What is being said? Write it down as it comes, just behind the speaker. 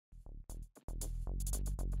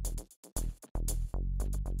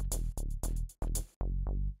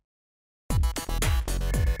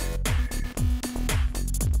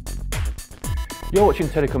You're watching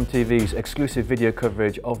TelecomTV's exclusive video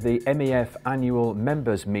coverage of the MEF annual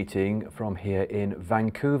members meeting from here in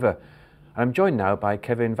Vancouver. I'm joined now by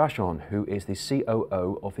Kevin Vachon, who is the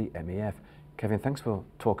COO of the MEF. Kevin, thanks for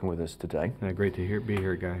talking with us today. Great to be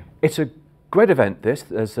here, Guy. It's a great event, this.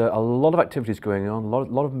 There's a lot of activities going on, a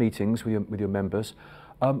lot of meetings with your members.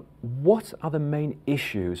 What are the main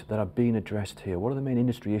issues that are being addressed here? What are the main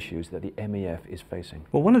industry issues that the MEF is facing?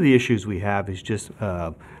 Well, one of the issues we have is just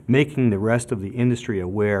making the rest of the industry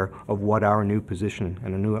aware of what our new position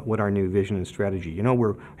and what our new vision and strategy. You know,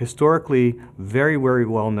 we're historically very, very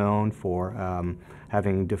well known for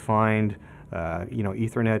having defined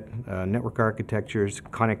Ethernet network architectures,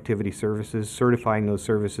 connectivity services, certifying those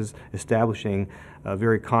services, establishing a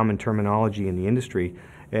very common terminology in the industry.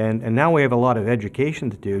 And now we have a lot of education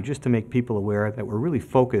to do just to make people aware that we're really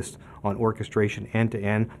focused on orchestration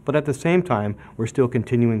end-to-end, but at the same time, we're still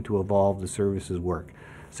continuing to evolve the services work.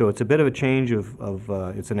 So it's a bit of a change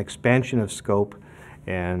it's an expansion of scope,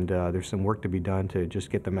 and there's some work to be done to just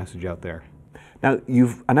get the message out there. Now,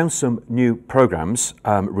 you've announced some new programs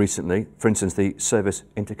recently, for instance, the Service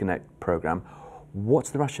Interconnect program.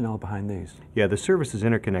 What's the rationale behind these? Yeah, the Services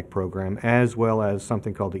Interconnect program, as well as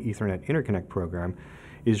something called the Ethernet Interconnect program,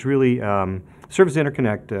 is really, Service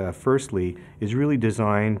Interconnect, firstly, is really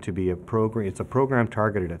designed to be a program. It's a program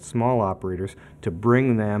targeted at small operators to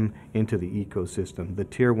bring them into the ecosystem. The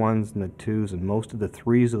Tier 1s and the 2s and most of the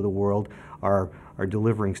 3s of the world are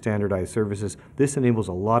delivering standardized services. This enables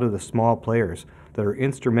a lot of the small players that are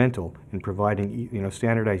instrumental in providing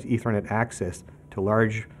standardized Ethernet access to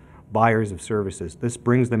large buyers of services. This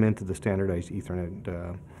brings them into the standardized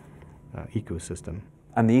Ethernet ecosystem.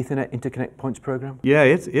 And the Ethernet Interconnect Points program? Yeah,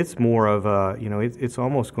 it's more of a, it's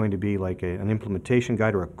almost going to be like an implementation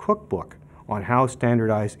guide or a cookbook on how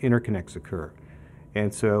standardized interconnects occur.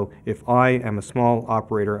 And so if I am a small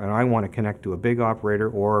operator and I want to connect to a big operator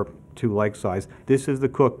or to like size, this is the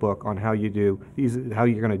cookbook on how you do how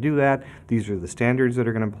you're going to do that. These are the standards that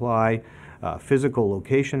are going to apply, physical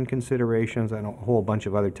location considerations, and a whole bunch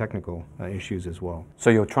of other technical issues as well. So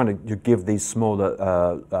you're trying to give these smaller,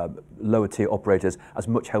 lower tier operators as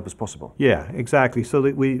much help as possible? Yeah, exactly. So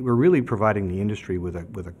that we're really providing the industry with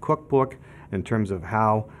a cookbook in terms of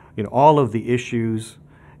how all of the issues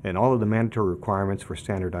and all of the mandatory requirements for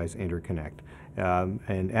standardized interconnect.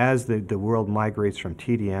 And as the world migrates from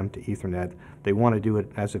TDM to Ethernet, they want to do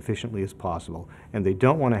it as efficiently as possible. And they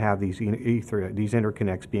don't want to have these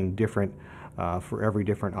interconnects being different for every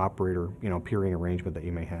different operator, peering arrangement that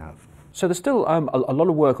you may have. So there's still a lot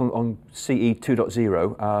of work on CE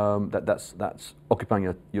 2.0 that's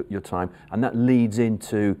occupying your time, and that leads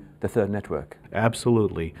into the third network.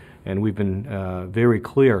 Absolutely. And we've been very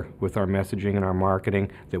clear with our messaging and our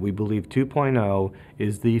marketing that we believe 2.0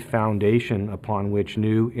 is the foundation upon which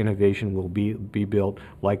new innovation will be built,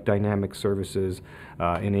 like dynamic services,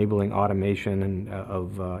 enabling automation and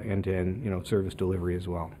of end-to-end service delivery as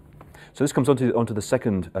well. So this comes onto the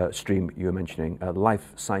second stream you were mentioning,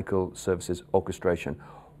 life cycle services orchestration.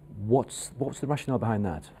 What's the rationale behind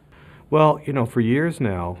that? Well, for years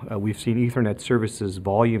now, we've seen Ethernet services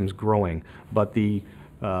volumes growing, but the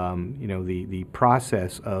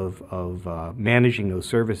process of managing those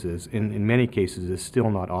services in many cases is still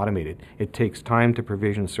not automated. It takes time to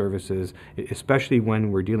provision services, especially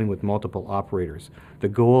when we're dealing with multiple operators. The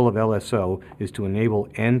goal of LSO is to enable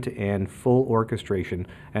end-to-end full orchestration,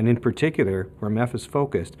 and in particular, where MEF is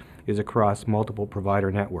focused, is across multiple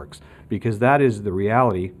provider networks, because that is the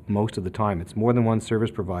reality most of the time. It's more than one service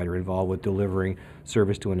provider involved with delivering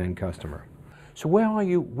service to an end customer. So where are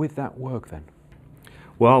you with that work then?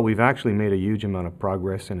 Well, we've actually made a huge amount of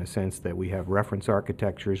progress in a sense that we have reference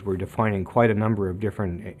architectures. We're defining quite a number of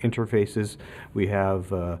different interfaces. We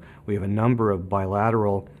have a number of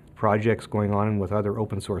bilateral projects going on with other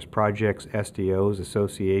open source projects, SDOs,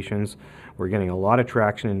 associations. We're getting a lot of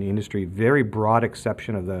traction in the industry, very broad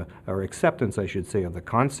acceptance, I should say, of the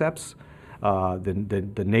concepts,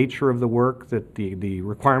 the nature of the work, the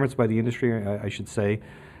requirements by the industry, I should say,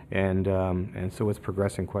 and so it's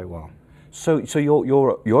progressing quite well. So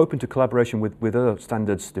you're open to collaboration with other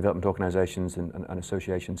standards development organizations and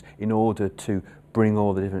associations in order to bring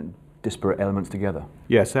all the different disparate elements together?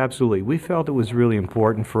 Yes, absolutely. We felt it was really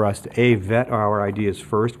important for us to vet our ideas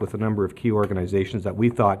first with a number of key organizations that we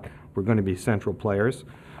thought were going to be central players,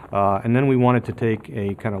 and then we wanted to take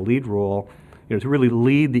a kind of lead role, to really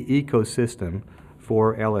lead the ecosystem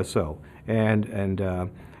for LSO. And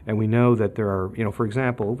we know that there are, for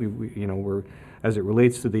example, we're as it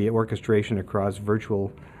relates to the orchestration across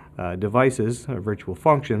virtual devices, virtual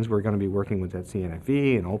functions, we're going to be working with that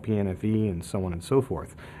CNFE and OPNFE and so on and so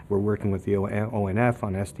forth. We're working with the ONF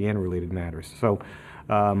on SDN-related matters. So,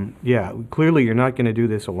 yeah, clearly you're not going to do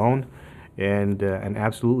this alone, and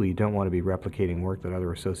absolutely you don't want to be replicating work that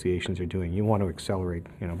other associations are doing. You want to accelerate,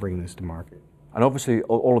 bringing this to market. And obviously,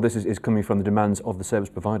 all of this is coming from the demands of the service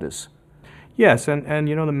providers. Yes, and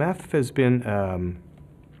the MEF has been,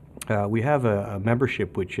 we have a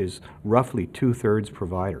membership which is roughly two-thirds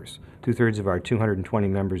providers. Two-thirds of our 220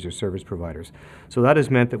 members are service providers. So that has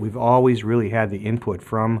meant that we've always really had the input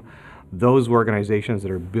from those organizations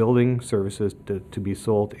that are building services to be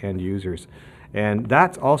sold to end users. And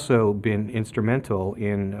that's also been instrumental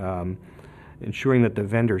in ensuring that the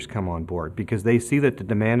vendors come on board, because they see that the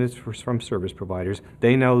demand is from service providers.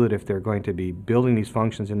 They know that if they're going to be building these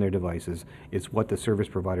functions in their devices, it's what the service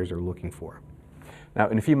providers are looking for. Now,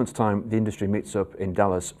 in a few months' time, the industry meets up in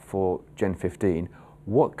Dallas for Gen 15.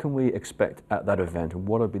 What can we expect at that event, and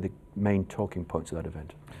what will be the main talking points of that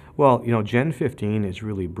event? Well, Gen 15 is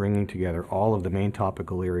really bringing together all of the main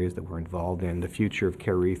topical areas that we're involved in: the future of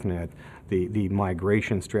Care Ethernet, the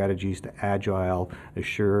migration strategies to agile,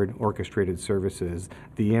 assured, orchestrated services,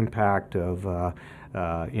 the impact of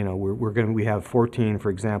we have 14, for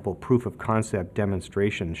example, proof of concept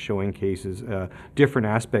demonstrations showing cases, different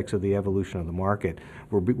aspects of the evolution of the market.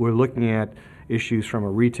 We're looking at issues from a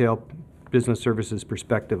retail business services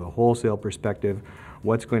perspective, a wholesale perspective,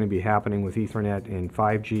 what's going to be happening with Ethernet in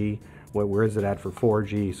 5G, where is it at for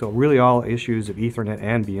 4G, so really all issues of Ethernet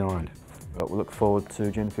and beyond. Well, we'll look forward to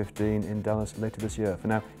Gen 15 in Dallas later this year. For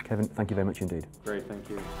now, Kevin, thank you very much indeed. Great, thank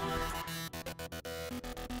you.